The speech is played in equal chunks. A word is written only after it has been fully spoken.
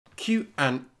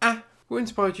Q&A. What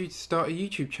inspired you to start a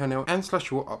YouTube channel and /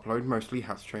 or upload mostly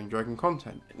How to Train Dragon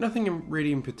content? Nothing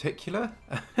really in particular.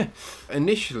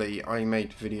 Initially, I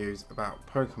made videos about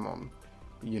Pokemon.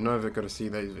 You never got to see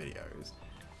those videos.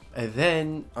 And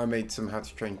then I made some How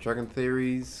to Train Dragon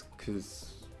theories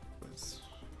because it's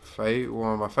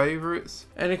one of my favourites.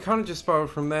 And it kind of just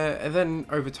spiraled from there. And then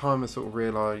over time I sort of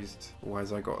realised, or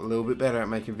as I got a little bit better at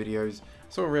making videos,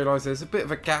 I sort of realised there's a bit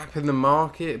of a gap in the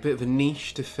market, a bit of a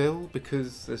niche to fill,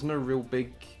 because there's no real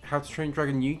big How to Train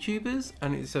Dragon YouTubers,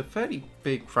 and it's a fairly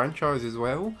big franchise as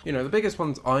well. You know, the biggest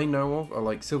ones I know of are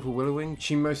like Silver Willowing.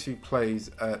 She mostly plays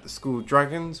at the School of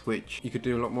Dragons, which you could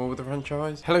do a lot more with the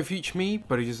franchise. Hello Future Me,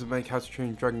 but he doesn't make How to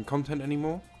Train Dragon content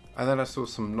anymore. And then I saw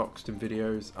some Noxton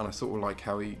videos, and I sort of like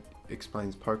how he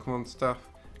explains Pokemon stuff,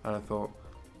 and I thought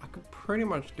I could pretty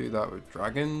much do that with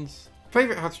dragons.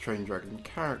 Favourite How to Train Dragon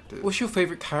characters? What's your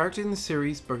favourite character in the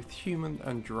series, both human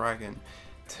and dragon?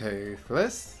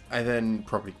 Toothless, and then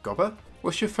probably Gobber.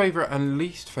 What's your favourite and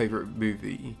least favourite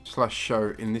movie /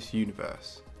 show in this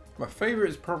universe? My favourite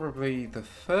is probably the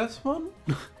first one.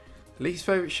 Least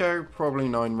favourite show, probably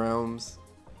Nine Realms.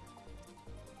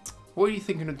 What are you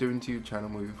thinking of doing to your channel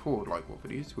moving forward? Like, what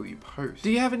videos will you post?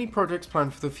 Do you have any projects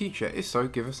planned for the future? If so,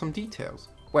 give us some details.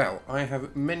 Well, I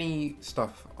have many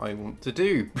stuff I want to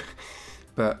do,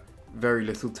 but very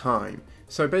little time.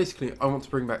 So basically, I want to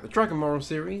bring back the Dragon Moral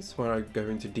series, where I go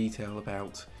into detail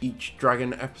about each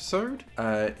dragon episode,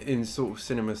 in sort of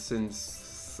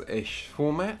CinemaSins-ish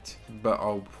format, but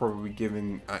I'll probably be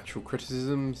giving actual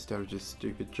criticism instead of just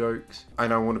stupid jokes.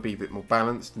 And I want to be a bit more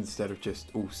balanced instead of just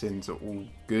all sins are all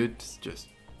good, just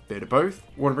a bit of both.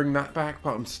 Want to bring that back,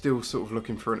 but I'm still sort of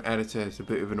looking for an editor. It's a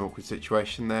bit of an awkward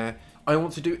situation there. I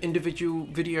want to do individual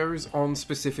videos on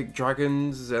specific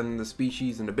dragons and the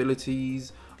species and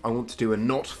abilities. I want to do a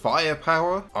not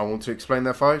firepower. I want to explain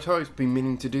their fire types. Been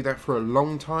meaning to do that for a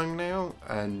long time now,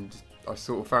 and I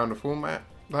sort of found a format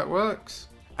that works.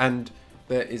 And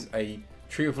there is a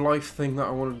Tree of Life thing that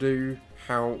I want to do,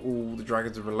 how all the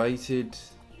dragons are related,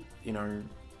 you know,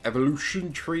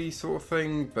 evolution tree sort of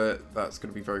thing, but that's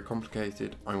going to be very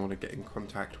complicated. I want to get in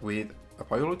contact with a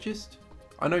biologist.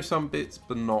 I know some bits,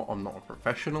 but I'm not a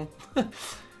professional.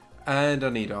 And I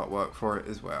need artwork for it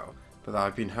as well. But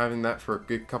I've been having that for a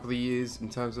good couple of years in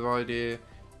terms of idea,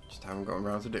 just haven't gotten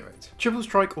around to do it. Triple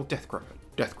Strike or Death Gripper?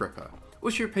 Death Gripper.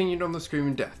 What's your opinion on the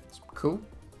Screaming Death? It's cool.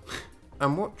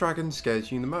 And what dragon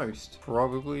scares you the most?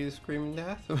 Probably the Screaming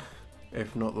Death,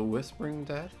 if not the Whispering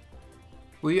Death.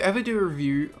 Will you ever do a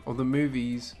review of the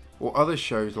movies or other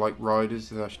shows like Riders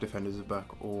 / Defenders of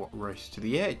Berk or Race to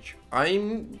the Edge?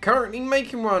 I'm currently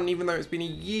making one, even though it's been a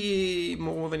year,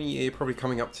 more than a year, probably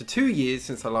coming up to 2 years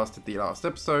since I last did the last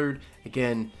episode.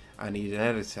 Again, I need an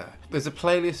editor. There's a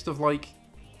playlist of like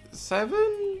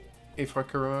 7, if I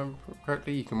can remember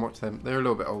correctly. You can watch them. They're a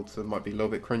little bit old, so they might be a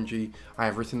little bit cringy. I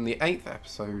have written the 8th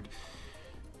episode.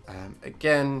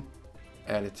 Again,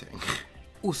 editing.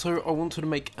 Also, I wanted to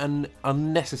make an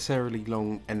unnecessarily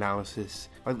long analysis,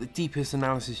 like the deepest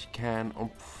analysis you can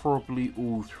on probably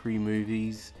all 3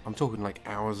 movies. I'm talking like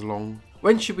hours long.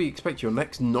 When should we expect your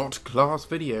next not class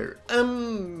video?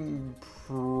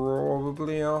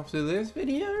 Probably after this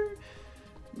video?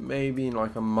 Maybe in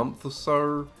like a month or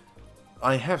so.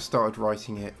 I have started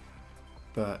writing it,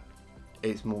 but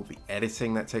it's more the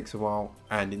editing that takes a while.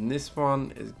 And in this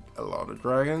one, is a lot of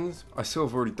dragons. I sort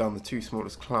of already done the 2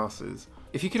 smallest classes.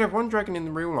 If you could have one dragon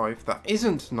in real life that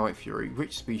isn't Night Fury,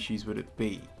 which species would it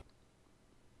be?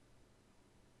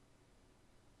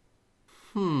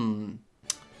 A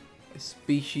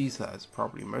species that is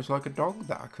probably most like a dog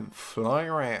that can fly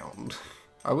around.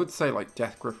 I would say like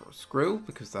Death Gripper or Skrill,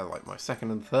 because they're like my 2nd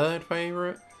and 3rd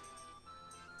favourite.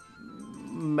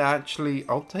 Actually,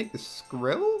 I'll take the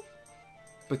Skrill,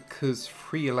 because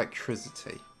free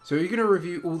electricity. So are you going to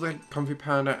review all the Kung Fu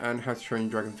Panda and How to Train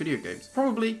Dragon video games?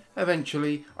 Probably,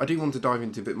 eventually. I do want to dive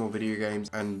into a bit more video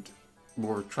games, and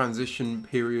more of a transition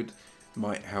period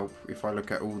might help if I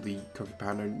look at all the Kung Fu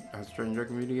Panda and How to Train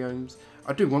Dragon video games.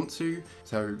 I do want to,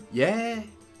 so yeah,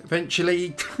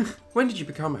 eventually. When did you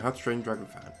become a How to Train Dragon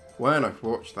fan? When I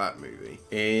watched that movie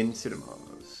in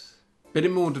cinemas. But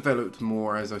it more developed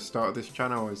more as I started this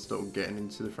channel. I started getting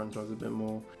into the franchise a bit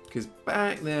more, because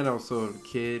back then I was sort of a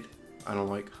kid. And I'm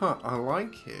like, I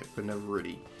like it, but never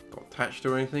really got attached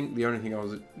to anything. The only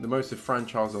thing the most of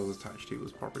franchise I was attached to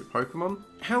was probably Pokemon.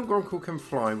 How Gronkle can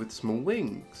fly with small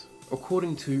wings?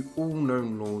 According to all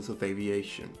known laws of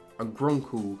aviation, a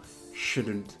Gronkle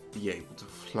shouldn't be able to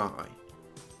fly.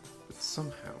 But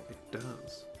somehow it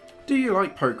does. Do you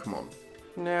like Pokemon?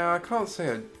 No, I can't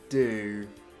say I do.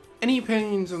 Any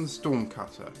opinions on the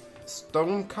Stormcutter?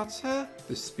 Stonecutter,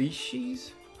 the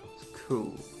species. It's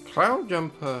cool. Cloud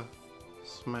Jumper,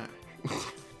 smash.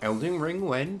 Elden Ring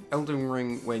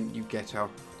when you get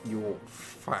out your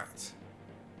fat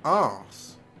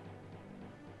arse.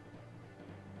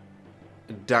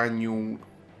 Daniel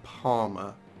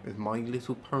Palmer with My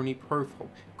Little Pony profile.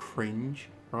 Cringe,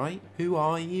 right? Who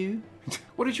are you?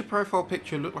 What does your profile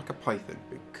picture look like a python?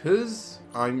 Because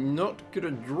I'm not good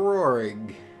at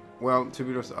drawing. Well, to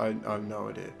be honest, I have no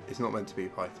idea. It's not meant to be a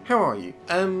python. How are you?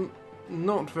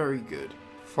 Not very good.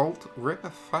 Fault rip a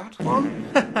fat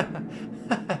one?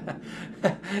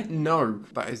 No,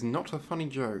 that is not a funny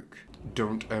joke.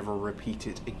 Don't ever repeat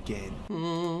it again.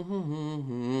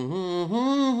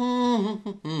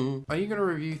 Are you going to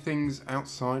review things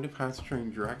outside of How to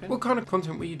Train Your Dragon? What kind of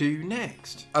content will you do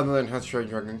next? Other than How to Train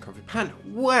Your Dragon and Kung Fu Panda?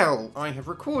 Well, I have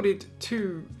recorded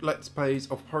 2 Let's Plays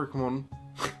of Pokemon.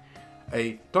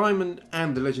 A Diamond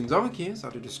and the Legends Arceus. I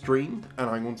did a stream and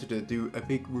I wanted to do a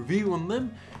big review on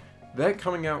them. They're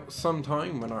coming out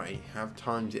sometime when I have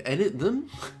time to edit them.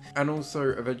 And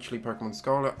also eventually Pokemon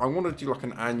Scarlet. I want to do like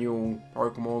an annual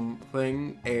Pokemon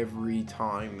thing every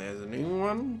time there's a new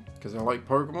one. Because I like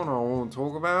Pokemon and I want to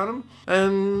talk about them.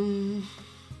 And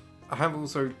I have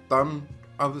also done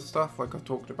other stuff, like I've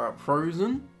talked about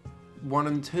Frozen 1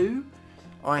 and 2.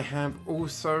 I have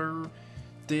also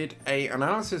did an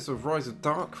analysis of Rise of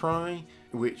Darkrai,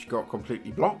 which got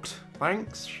completely blocked.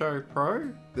 Thanks, Show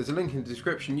Pro. There's a link in the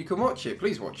description. You can watch it.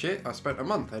 Please watch it. I spent a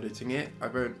month editing it. I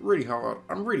worked really hard.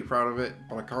 I'm really proud of it,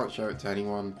 but I can't show it to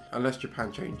anyone unless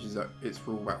Japan changes its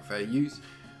rule about fair use,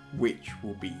 which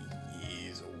will be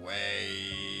years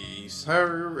away.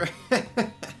 So,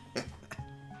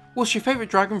 what's your favourite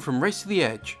dragon from Race to the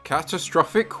Edge?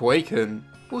 Catastrophic Quaken.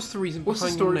 What's the reason behind the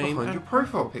story behind your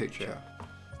profile picture?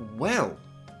 Well,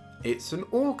 it's an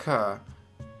orca,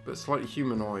 but slightly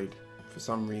humanoid for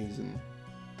some reason.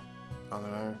 I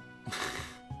don't know.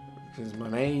 Because my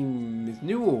name is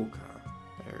New Orca.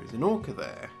 There is an orca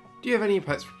there. Do you have any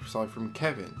pets aside from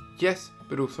Kevin? Yes,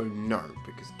 but also no,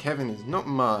 because Kevin is not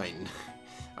mine.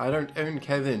 I don't own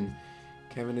Kevin.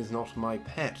 Kevin is not my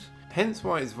pet. Hence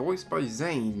why it's voiced by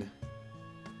Zane.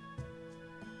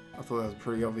 I thought that was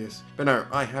pretty obvious. But no,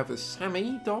 I have a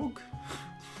Sammy dog.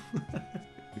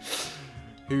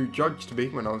 Who judged me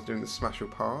when I was doing the Smash or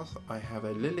Pass. I have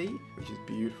a Lily, which is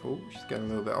beautiful. She's getting a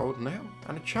little bit old now.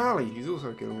 And a Charlie, who's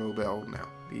also getting a little bit old now.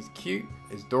 He's cute,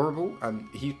 he's adorable, and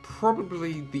he's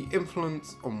probably the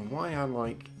influence on why I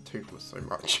like Toothless so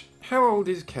much. How old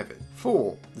is Kevin?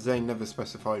 4. Zane never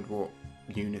specified what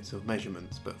units of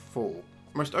measurements, but 4.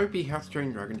 Most OP How to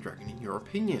Train Dragon in your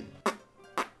opinion?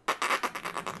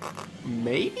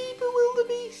 Maybe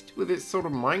Bewildebeast with its sort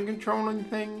of mind controlling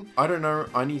thing. I don't know,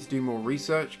 I need to do more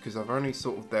research because I've only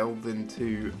sort of delved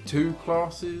into 2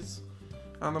 classes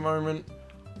at the moment.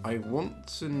 I want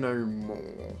to know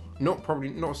more. Probably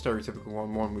not a stereotypical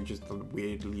one with just the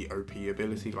weirdly OP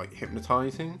ability like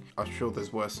hypnotizing. I'm sure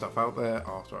there's worse stuff out there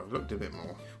after I've looked a bit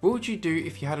more. What would you do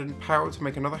if you had the power to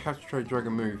make another How to Train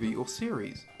Dragon movie or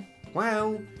series?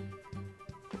 Well,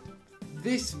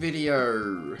 this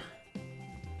video.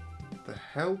 The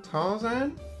hell,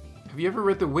 Tarzan? Have you ever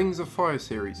read the Wings of Fire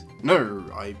series? No,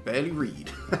 I barely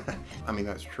read. I mean,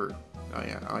 that's true.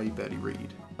 I barely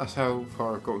read. That's how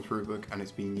far I've gotten through a book, and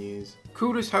it's been years.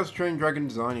 Coolest How to Train Dragon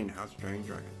design in How to Train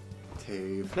Dragon.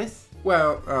 Toothless?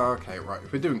 Well, okay, right.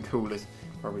 If we're doing coolest,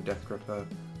 probably Death Gripper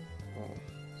or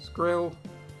Skrill.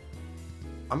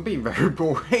 I'm being very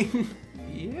boring.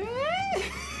 Yeah?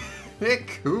 They're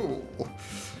cool.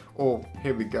 Or,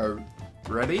 here we go.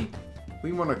 Ready?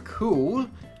 We want to cool,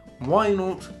 why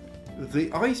not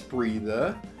the Ice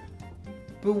Breather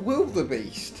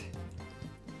Bewildebeast?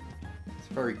 It's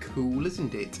very cool,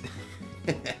 isn't it?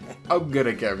 I'm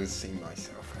gonna go and see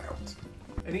myself out.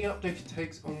 Any updated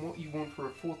takes on what you want for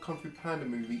a 4th Kung Fu Panda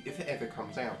movie if it ever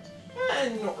comes out?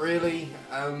 Not really.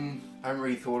 I haven't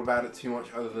really thought about it too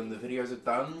much other than the videos I've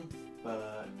done.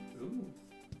 But, ooh,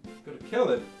 gotta kill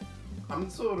it. I'm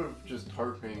sort of just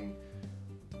hoping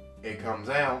it comes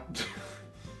out.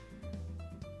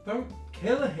 Don't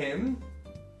kill him.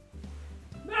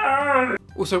 No!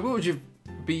 Also, what would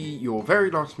be your very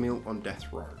last meal on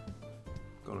death row?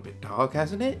 Got a bit dark,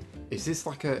 hasn't it? Is this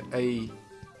like a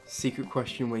secret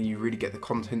question where you really get the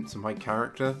contents of my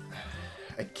character?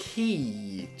 A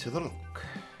key to the lock.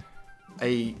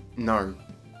 No.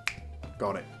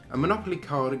 Got it. A Monopoly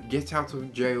card, get out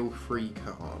of jail free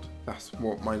card. That's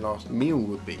what my last meal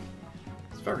would be.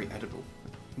 It's very edible.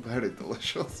 Very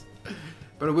delicious.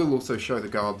 But I will also show the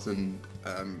guards and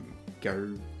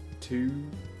go to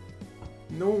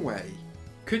Norway.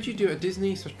 Could you do a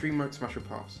Disney / DreamWorks Smash or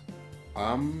Pass?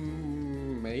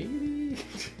 maybe?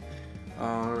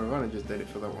 I just did it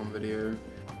for that one video.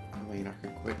 I mean, I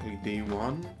could quickly do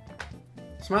one.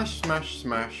 Smash, smash,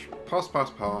 smash. Pass, pass,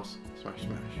 pass. Smash,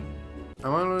 smash.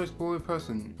 Am I the most loyal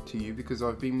person to you because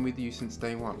I've been with you since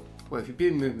day one? Well, if you've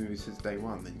been with me since day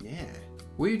one, then yeah.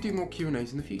 Will you do more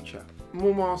Q&As in the future?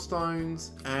 More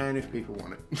milestones, and if people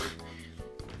want it.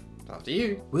 It's up to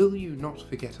you. Will you not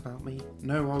forget about me?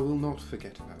 No, I will not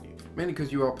forget about you. Mainly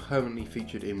because you are permanently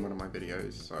featured in one of my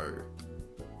videos, so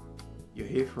you're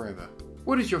here forever.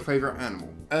 What is your favourite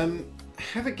animal?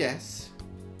 Have a guess.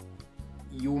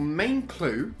 Your main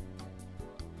clue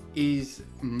is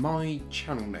my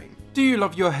channel name. Do you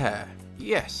love your hair?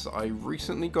 Yes, I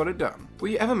recently got it done. Will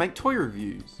you ever make toy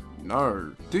reviews?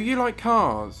 No. Do you like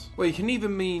cars? Well, you can either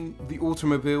mean the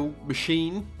automobile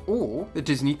machine or the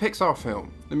Disney Pixar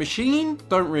film. The machine,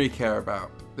 don't really care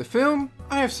about. The film,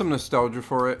 I have some nostalgia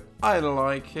for it. I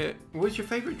like it. What's your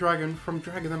favourite dragon from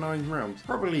Dragon the Nine Realms?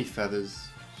 Probably Feathers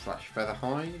 /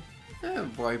 Featherhide.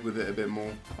 Vibe with it a bit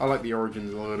more. I like the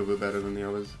origins a little bit better than the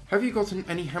others. Have you gotten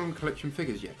any Hammond collection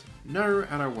figures yet? No,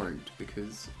 and I won't,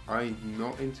 because I'm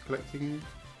not into collecting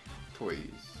toys.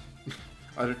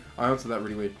 I answered that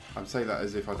really weird. I'm saying that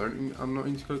as if I'm not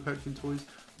into collecting toys.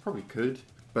 Probably could,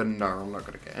 but no, I'm not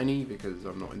gonna get any because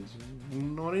I'm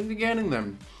not into getting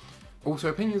them. Also,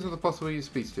 opinions of the possibility of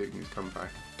speed students come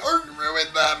back. Don't ruin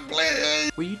them,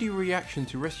 please! Will you do reaction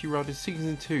to Rescue Riders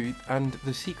Season 2 and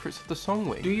the Secrets of the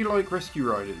Songwing? Do you like Rescue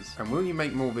Riders? And will you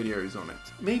make more videos on it?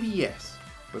 Maybe yes,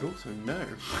 but also no.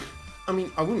 I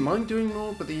mean, I wouldn't mind doing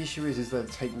more, but the issue is they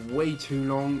take way too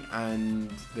long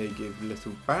and they give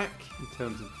little back in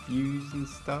terms of views and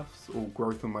stuff, or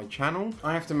growth on my channel.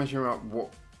 I have to measure up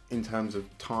what, in terms of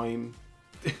time,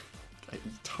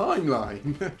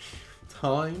 timeline,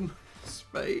 time,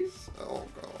 space, oh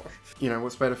gosh. You know,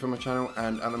 what's better for my channel,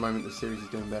 and at the moment the series is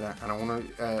doing better, and I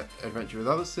want to adventure with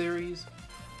other series.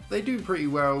 They do pretty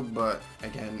well, but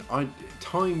again,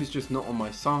 time is just not on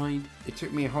my side. It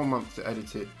took me a whole month to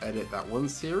edit that one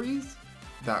series.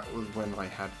 That was when I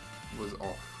was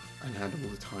off and had all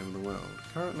the time in the world.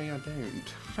 Currently I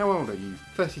don't. How old are you?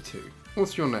 32.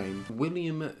 What's your name?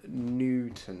 William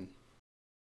Newton.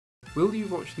 Will you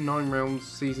watch the Nine Realms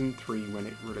Season 3 when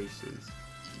it releases?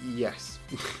 Yes.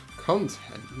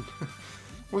 Content.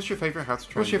 What's your favourite How to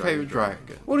Train Dragon? What's your favourite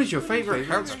dragon? What is your favourite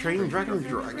How to Train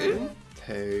Dragon?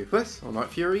 Tophus or Night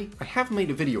Fury? I have made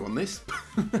a video on this.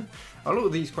 A lot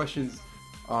of these questions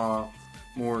are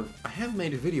more. I have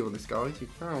made a video on this, guys. You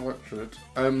can watch it.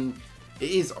 It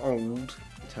is old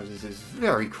in terms of it's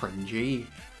very cringy.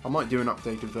 I might do an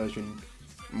updated version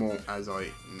more as I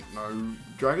know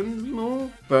dragons more.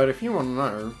 But if you want to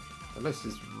know, the list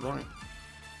is right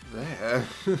there.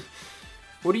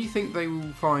 What do you think they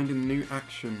will find in the new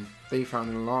action they found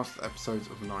in the last episodes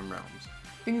of Nine Realms?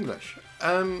 English.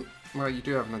 Well, you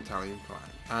do have an Italian flag.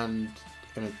 And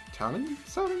an Italian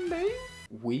sounding name?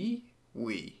 We.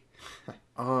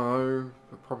 I'll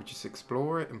probably just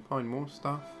explore it and find more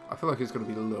stuff. I feel like it's going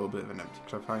to be a little bit of an empty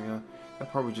cliffhanger. They'll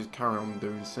probably just carry on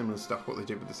doing similar stuff what they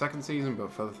did with the second season,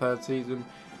 but for the third season.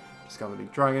 Discover new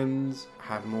dragons,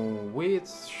 have more weird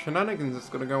shenanigans that's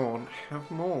going to go on, have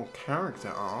more character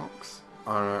arcs.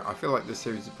 I don't know, I feel like this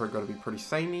series is probably going to be pretty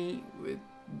samey.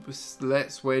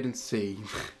 Let's wait and see.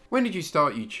 When did you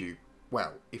start YouTube?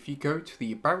 Well, if you go to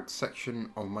the About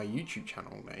section of my YouTube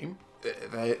channel name,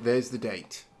 there's the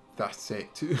date. That's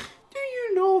it. Do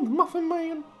you know the Muffin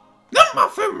Man? The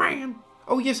Muffin Man!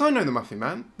 Oh yes, I know the Muffin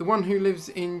Man. The one who lives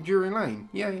in Drury Lane.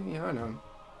 Yeah, I know him.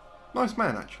 Nice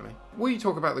man, actually. Will you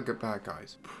talk about the good bad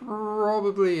guys?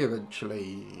 Probably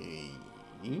eventually.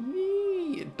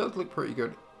 It does look pretty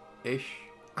good-ish.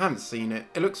 I haven't seen it.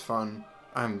 It looks fun.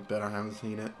 But I haven't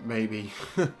seen it. Maybe.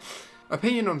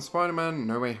 Opinion on Spider-Man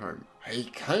No Way Home. I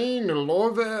kinda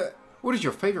love it. What is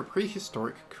your favourite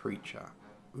prehistoric creature?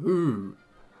 Ooh.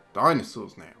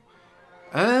 Dinosaurs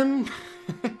now.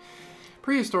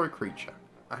 Prehistoric creature.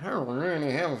 I don't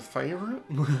really have a favourite,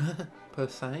 per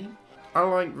se. I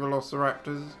like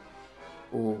velociraptors,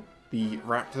 or the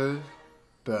raptor,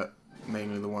 but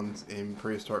mainly the ones in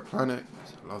Prehistoric Planet.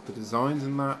 I love the designs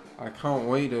in that. I can't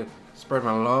wait to spread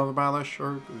my love about that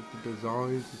show, because the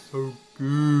designs are so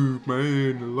good,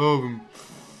 man. I love them.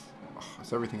 Oh,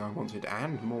 it's everything I wanted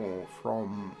and more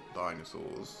from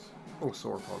dinosaurs. Oh,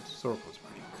 sauropods. Sauropods are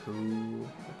pretty cool.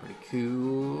 They're pretty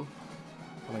cool.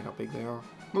 I like how big they are.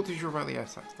 Not too sure about the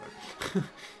SX though.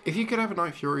 If you could have a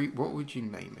Night Fury, what would you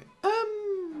name it?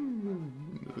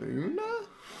 Luna?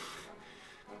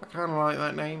 I kind of like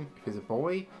that name. If it's a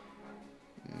boy,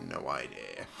 no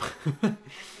idea.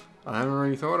 I haven't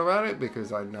really thought about it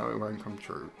because I know it won't come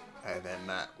true. And then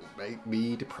that will make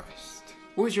me depressed.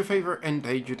 What is your favourite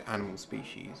endangered animal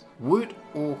species? Would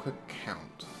orca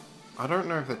count? I don't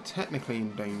know if they're technically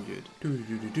endangered.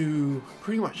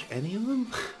 Pretty much any of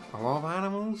them. I love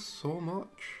animals so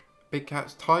much. Big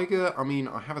cats. Tiger. I mean,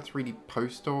 I have a 3D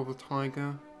poster of a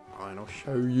tiger. Fine, I'll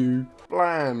show you.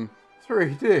 Blam.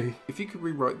 3D. If you could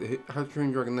rewrite the How to Train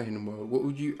Your Dragon the Hidden World, what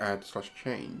would you add /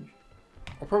 change?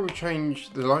 I'll probably change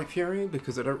the Light Fury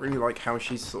because I don't really like how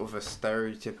she's sort of a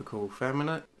stereotypical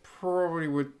feminine. Probably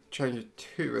would change it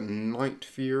to a Night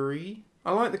Fury.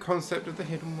 I like the concept of the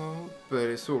hidden world, but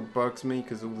it sort of bugs me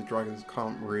because all the dragons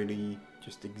can't really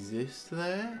just exist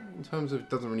there. In terms of, it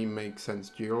doesn't really make sense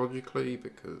geologically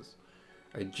because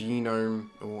a genome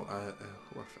or a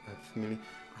family,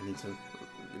 I need to,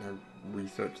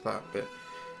 research that, but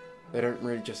they don't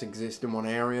really just exist in one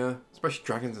area. Especially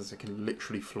dragons, as they can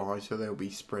literally fly, so they'll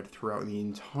be spread throughout the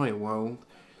entire world.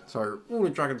 So all the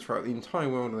dragons throughout the entire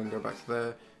world and then go back to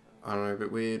there. I don't know, a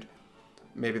bit weird.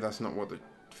 Maybe that's not what the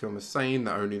film is saying,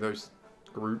 that only those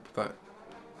group that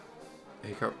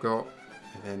Hiccup got,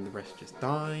 and then the rest just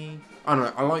die. I don't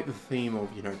know, I like the theme of,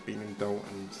 being an adult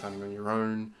and standing on your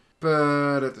own.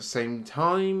 But at the same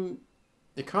time,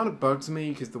 it kind of bugs me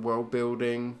because the world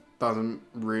building doesn't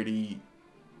really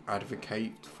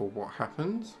advocate for what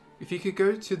happens. If you could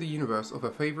go to the universe of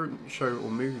a favourite show or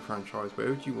movie franchise, where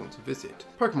would you want to visit?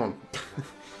 Pokemon.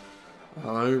 I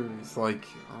know, it's like,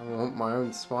 I want my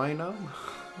own Swinub.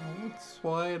 I want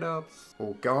Swinub.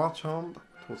 Or Garchomp.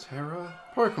 Torterra.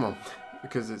 Pokemon.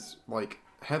 Because it's like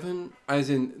heaven. As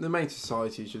in, the main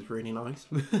society is just really nice.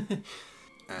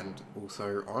 And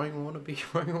also, I want to be a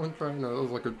Pokemon trainer. That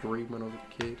was like a dream when I was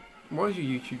a kid. Why is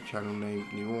your YouTube channel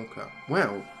named New Orca?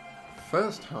 Well,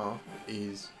 first half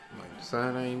is my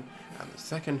surname, and the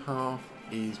second half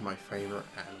is my favourite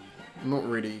animal. Not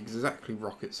really exactly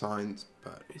rocket science,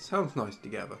 but it sounds nice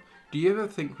together. Do you ever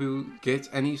think we'll get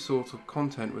any sort of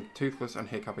content with Toothless and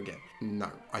Hiccup again? No.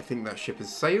 I think that ship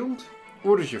has sailed.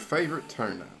 What is your favourite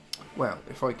toenail? Well,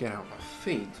 if I get out my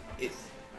feet, it's